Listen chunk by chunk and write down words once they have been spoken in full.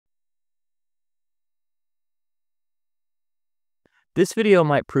This video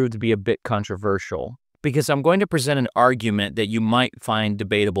might prove to be a bit controversial because I'm going to present an argument that you might find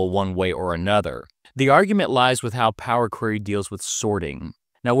debatable one way or another. The argument lies with how Power Query deals with sorting.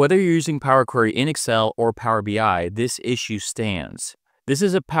 Now, whether you're using Power Query in Excel or Power BI, this issue stands. This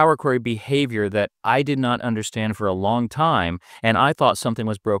is a Power Query behavior that I did not understand for a long time, and I thought something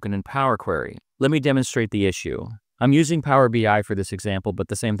was broken in Power Query. Let me demonstrate the issue. I'm using Power BI for this example, but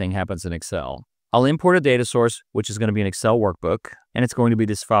the same thing happens in Excel. I'll import a data source, which is going to be an Excel workbook, and it's going to be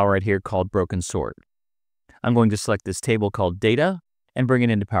this file right here called broken sort. I'm going to select this table called data and bring it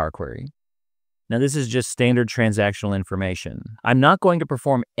into Power Query. Now this is just standard transactional information. I'm not going to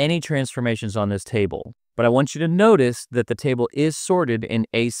perform any transformations on this table, but I want you to notice that the table is sorted in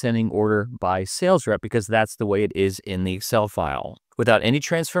ascending order by sales rep because that's the way it is in the Excel file. Without any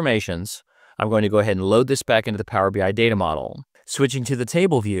transformations, I'm going to go ahead and load this back into the Power BI data model. Switching to the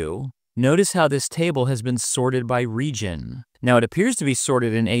table view, notice how this table has been sorted by region. Now it appears to be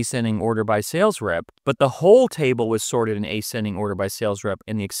sorted in ascending order by sales rep, but the whole table was sorted in ascending order by sales rep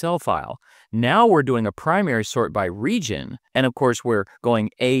in the Excel file. Now we're doing a primary sort by region, and of course we're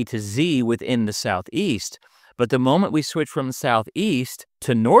going A to Z within the Southeast. But the moment we switch from Southeast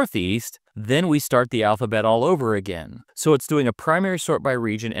to Northeast, then we start the alphabet all over again. So it's doing a primary sort by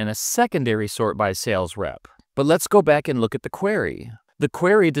region and a secondary sort by sales rep. But let's go back and look at the query. The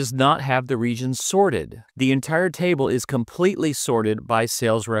query does not have the regions sorted. The entire table is completely sorted by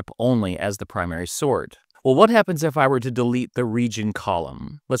sales rep only as the primary sort. Well, what happens if I were to delete the region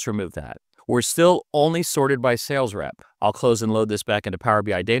column? Let's remove that. We're still only sorted by sales rep. I'll close and load this back into Power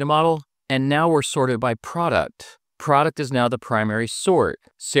BI data model. And now we're sorted by product. Product is now the primary sort.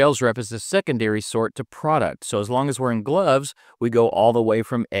 Sales rep is the secondary sort to product. So as long as we're in gloves, we go all the way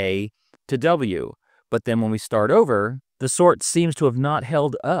from A to W. But then when we start over, the sort seems to have not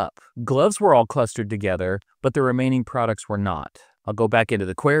held up. Gloves were all clustered together, but the remaining products were not. I'll go back into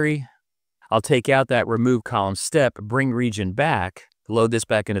the query. I'll take out that remove column step, bring region back, load this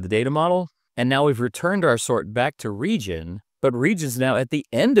back into the data model, and now we've returned our sort back to region, but region's now at the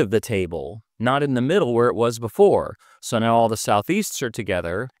end of the table, not in the middle where it was before. So now all the Southeasts are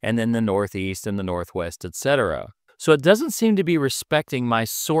together, and then the Northeast and the Northwest, etc. So it doesn't seem to be respecting my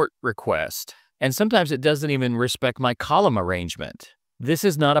sort request. And sometimes it doesn't even respect my column arrangement. This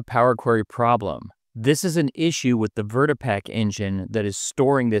is not a Power Query problem. This is an issue with the VertiPaq engine that is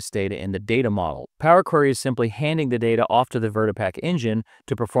storing this data in the data model. Power Query is simply handing the data off to the VertiPaq engine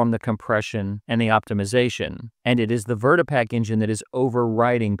to perform the compression and the optimization. And it is the VertiPaq engine that is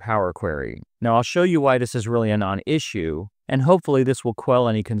overriding Power Query. Now I'll show you why this is really a non-issue, and hopefully this will quell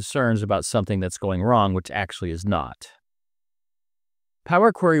any concerns about something that's going wrong, which actually is not.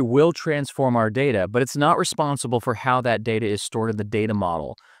 Power Query will transform our data, but it's not responsible for how that data is stored in the data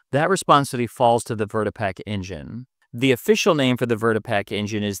model. That responsibility falls to the VertiPaq engine. The official name for the VertiPaq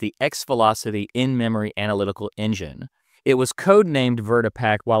engine is the X-Velocity In-Memory Analytical Engine. It was codenamed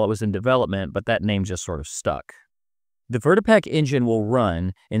VertiPaq while it was in development, but that name just sort of stuck. The VertiPaq engine will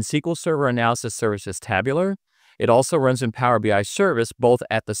run in SQL Server Analysis Services Tabular. It also runs in Power BI Service, both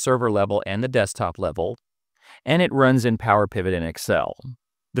at the server level and the desktop level. And it runs in Power Pivot in Excel.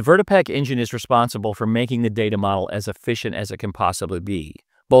 The VertiPaq engine is responsible for making the data model as efficient as it can possibly be,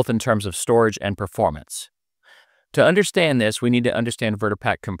 both in terms of storage and performance. To understand this, we need to understand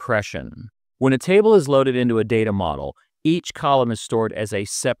VertiPaq compression. When a table is loaded into a data model, each column is stored as a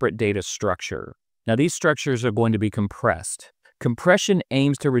separate data structure. Now these structures are going to be compressed. Compression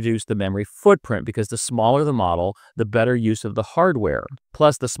aims to reduce the memory footprint because the smaller the model, the better use of the hardware.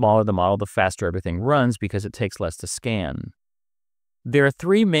 Plus, the smaller the model, the faster everything runs because it takes less to scan. There are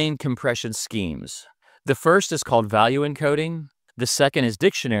three main compression schemes. The first is called value encoding, the second is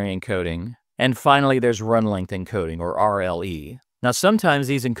dictionary encoding, and finally there's run length encoding, or RLE. Now sometimes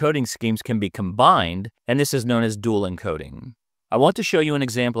these encoding schemes can be combined, and this is known as dual encoding. I want to show you an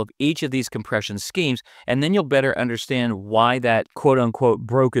example of each of these compression schemes, and then you'll better understand why that quote-unquote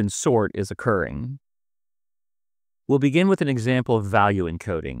broken sort is occurring. We'll begin with an example of value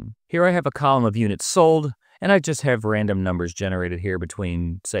encoding. Here I have a column of units sold, and I just have random numbers generated here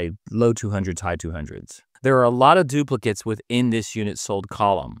between, say, low 200s, high 200s. There are a lot of duplicates within this unit sold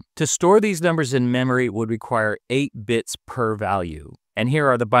column. To store these numbers in memory would require 8 bits per value, and here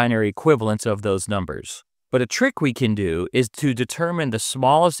are the binary equivalents of those numbers. But a trick we can do is to determine the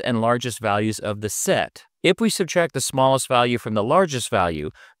smallest and largest values of the set. If we subtract the smallest value from the largest value,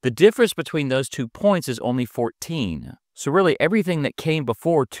 the difference between those 2 points is only 14. So really everything that came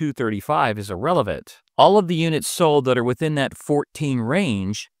before 235 is irrelevant. All of the units sold that are within that 14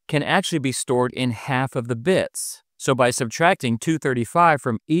 range can actually be stored in half of the bits. So by subtracting 235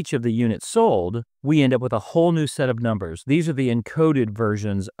 from each of the units sold, we end up with a whole new set of numbers. These are the encoded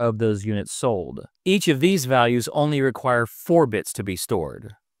versions of those units sold. Each of these values only require 4 bits to be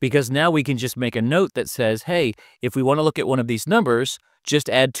stored, because now we can just make a note that says, hey, if we want to look at one of these numbers, just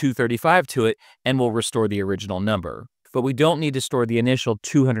add 235 to it and we'll restore the original number. But we don't need to store the initial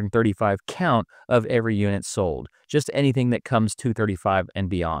 235 count of every unit sold, just anything that comes 235 and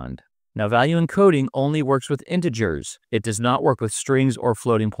beyond. Now, value encoding only works with integers. It does not work with strings or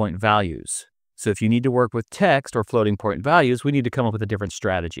floating point values. So if you need to work with text or floating point values, we need to come up with a different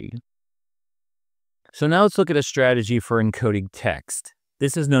strategy. So now let's look at a strategy for encoding text.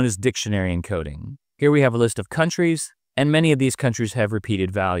 This is known as dictionary encoding. Here we have a list of countries, and many of these countries have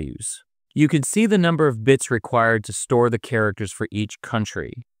repeated values. You can see the number of bits required to store the characters for each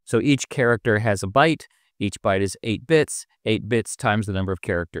country. So each character has a byte. Each byte is 8 bits times the number of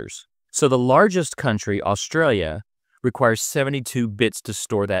characters. So the largest country, Australia, requires 72 bits to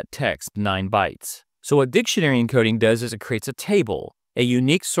store that text, 9 bytes. So what dictionary encoding does is it creates a table, a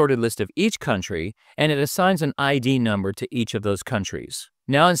unique sorted list of each country, and it assigns an ID number to each of those countries.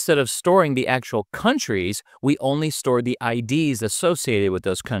 Now, instead of storing the actual countries, we only store the IDs associated with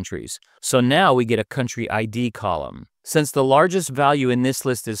those countries. So now we get a country ID column. Since the largest value in this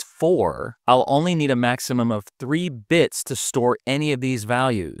list is 4, I'll only need a maximum of 3 bits to store any of these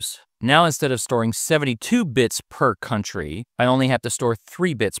values. Now, instead of storing 72 bits per country, I only have to store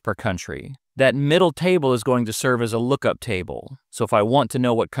 3 bits per country. That middle table is going to serve as a lookup table. So if I want to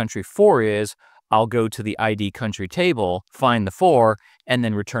know what country 4 is, I'll go to the ID country table, find the 4, and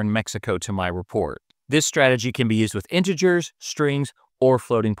then return Mexico to my report. This strategy can be used with integers, strings, or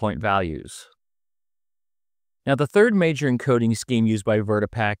floating point values. Now, the third major encoding scheme used by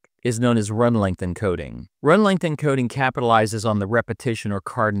VertiPaq is known as run-length encoding. Run-length encoding capitalizes on the repetition or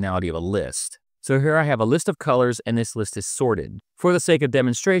cardinality of a list. So here I have a list of colors, and this list is sorted. For the sake of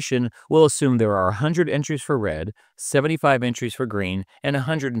demonstration, we'll assume there are 100 entries for red, 75 entries for green, and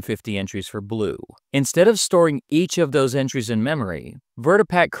 150 entries for blue. Instead of storing each of those entries in memory,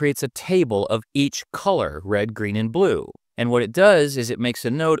 VertiPaq creates a table of each color, red, green, and blue. And what it does is it makes a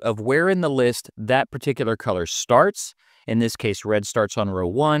note of where in the list that particular color starts. In this case, red starts on row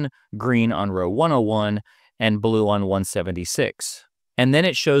 1, green on row 101, and blue on 176. And then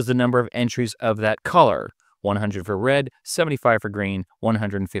it shows the number of entries of that color, 100 for red, 75 for green,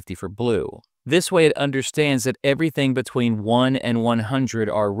 150 for blue. This way it understands that everything between 1 and 100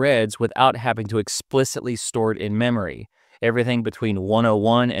 are reds without having to explicitly store it in memory. Everything between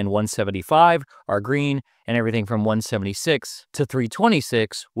 101 and 175 are green, and everything from 176 to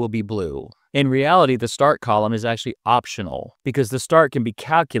 326 will be blue. In reality, the start column is actually optional because the start can be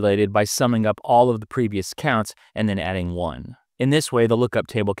calculated by summing up all of the previous counts and then adding 1. In this way, the lookup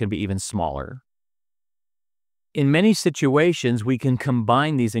table can be even smaller. In many situations, we can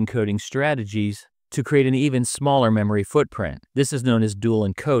combine these encoding strategies to create an even smaller memory footprint. This is known as dual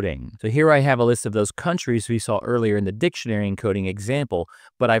encoding. So here I have a list of those countries we saw earlier in the dictionary encoding example,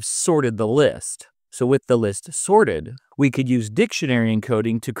 but I've sorted the list. So with the list sorted, we could use dictionary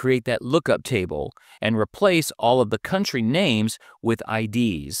encoding to create that lookup table and replace all of the country names with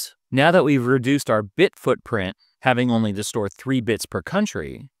IDs. Now that we've reduced our bit footprint, having only to store 3 bits per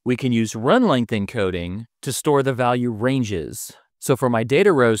country, we can use run-length encoding to store the value ranges. So for my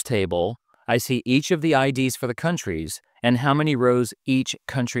data rows table, I see each of the IDs for the countries and how many rows each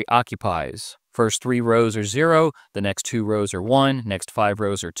country occupies. First 3 rows are 0, the next 2 rows are 1, next 5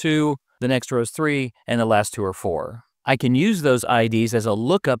 rows are 2, the next row is 3, and the last 2 are 4. I can use those IDs as a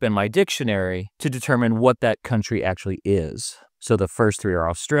lookup in my dictionary to determine what that country actually is. So the first 3 are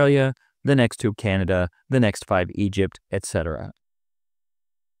Australia, the next 2 Canada, the next 5 Egypt, etc.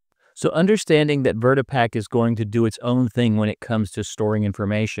 So understanding that VertiPaq is going to do its own thing when it comes to storing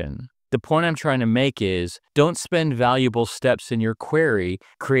information, the point I'm trying to make is don't spend valuable steps in your query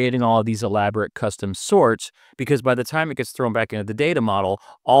creating all of these elaborate custom sorts, because by the time it gets thrown back into the data model,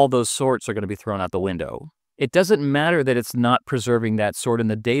 all those sorts are going to be thrown out the window. It doesn't matter that it's not preserving that sort in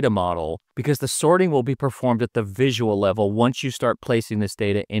the data model, because the sorting will be performed at the visual level once you start placing this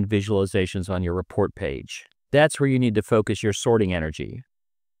data in visualizations on your report page. That's where you need to focus your sorting energy.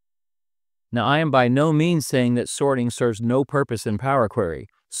 Now, I am by no means saying that sorting serves no purpose in Power Query.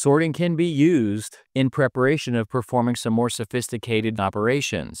 Sorting can be used in preparation of performing some more sophisticated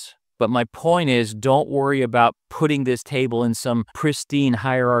operations. But my point is, don't worry about putting this table in some pristine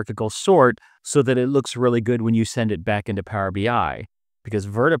hierarchical sort so that it looks really good when you send it back into Power BI, because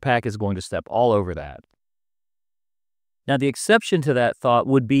VertiPaq is going to step all over that. Now, the exception to that thought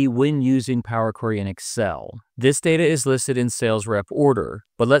would be when using Power Query in Excel. This data is listed in sales rep order,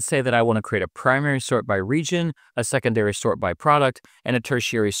 but let's say that I want to create a primary sort by region, a secondary sort by product, and a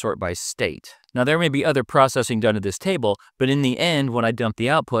tertiary sort by state. Now, there may be other processing done to this table, but in the end, when I dump the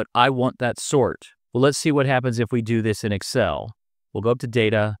output, I want that sort. Well, let's see what happens if we do this in Excel. We'll go up to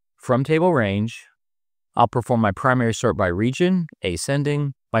Data, from Table Range. I'll perform my primary sort by region,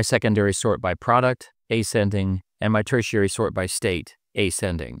 ascending, my secondary sort by product, ascending, and my tertiary sort by state,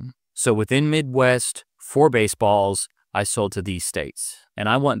 ascending. So within Midwest, for baseballs, I sold to these states. And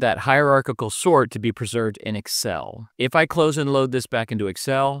I want that hierarchical sort to be preserved in Excel. If I close and load this back into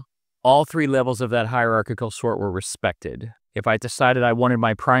Excel, all 3 levels of that hierarchical sort were respected. If I decided I wanted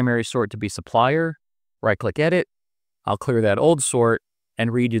my primary sort to be supplier, right-click Edit, I'll clear that old sort and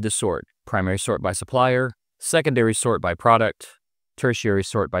redo the sort. Primary sort by supplier, secondary sort by product, tertiary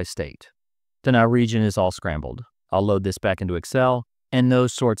sort by state. So now region is all scrambled. I'll load this back into Excel, and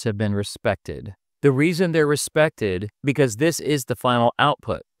those sorts have been respected. The reason they're respected, because this is the final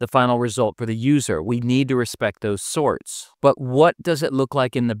output, the final result for the user. We need to respect those sorts. But what does it look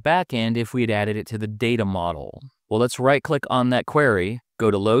like in the back end if we had added it to the data model? Well, let's right-click on that query, go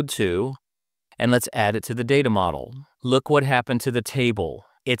to Load To, and let's add it to the data model. Look what happened to the table.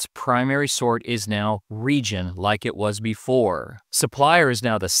 Its primary sort is now region, like it was before. Supplier is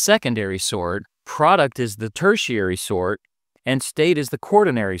now the secondary sort, product is the tertiary sort, and state is the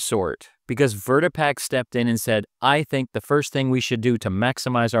quaternary sort. Because VertiPaq stepped in and said, I think the first thing we should do to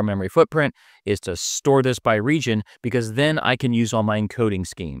maximize our memory footprint is to store this by region, because then I can use all my encoding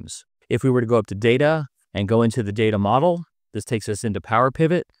schemes. If we were to go up to Data and go into the data model, this takes us into Power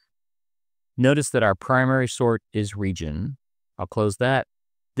Pivot. Notice that our primary sort is region. I'll close that.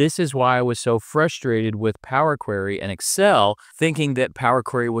 This is why I was so frustrated with Power Query and Excel, thinking that Power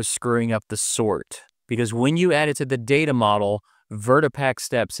Query was screwing up the sort. Because when you add it to the data model, VertiPaq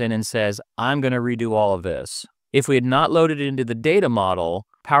steps in and says, I'm going to redo all of this. If we had not loaded it into the data model,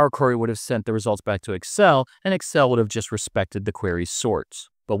 Power Query would have sent the results back to Excel, and Excel would have just respected the query's sorts.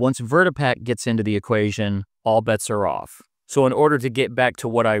 But once VertiPaq gets into the equation, all bets are off. So in order to get back to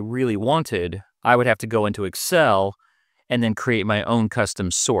what I really wanted, I would have to go into Excel and then create my own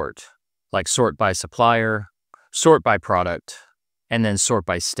custom sort, like sort by supplier, sort by product, and then sort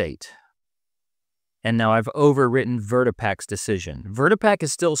by state. And now I've overwritten VertiPaq's decision. VertiPaq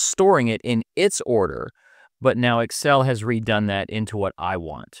is still storing it in its order, but now Excel has redone that into what I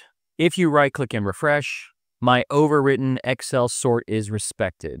want. If you right-click and refresh, my overwritten Excel sort is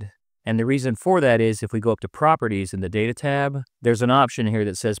respected. And the reason for that is if we go up to Properties in the Data tab, there's an option here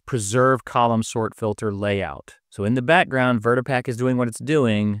that says Preserve Column Sort Filter Layout. So in the background, VertiPaq is doing what it's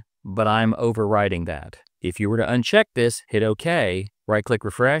doing, but I'm overriding that. If you were to uncheck this, hit OK, right-click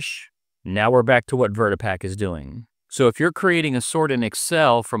Refresh, now we're back to what VertiPaq is doing. So if you're creating a sort in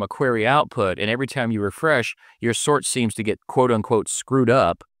Excel from a query output, and every time you refresh, your sort seems to get quote-unquote screwed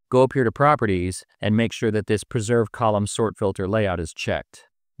up, go up here to Properties and make sure that this Preserve Column Sort Filter Layout is checked.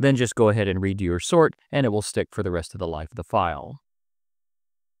 Then just go ahead and redo your sort, and it will stick for the rest of the life of the file.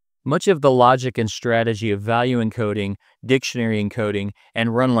 Much of the logic and strategy of value encoding, dictionary encoding,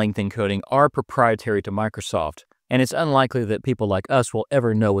 and run length encoding are proprietary to Microsoft, and it's unlikely that people like us will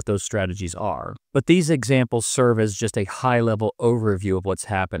ever know what those strategies are. But these examples serve as just a high-level overview of what's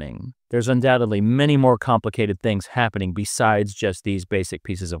happening. There's undoubtedly many more complicated things happening besides just these basic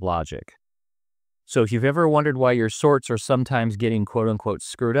pieces of logic. So if you've ever wondered why your sorts are sometimes getting quote-unquote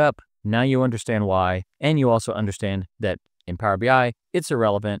screwed up, now you understand why, and you also understand that in Power BI, it's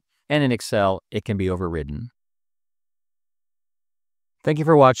irrelevant, and in Excel, it can be overridden. Thank you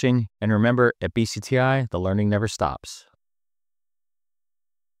for watching, and remember, at BCTI, the learning never stops.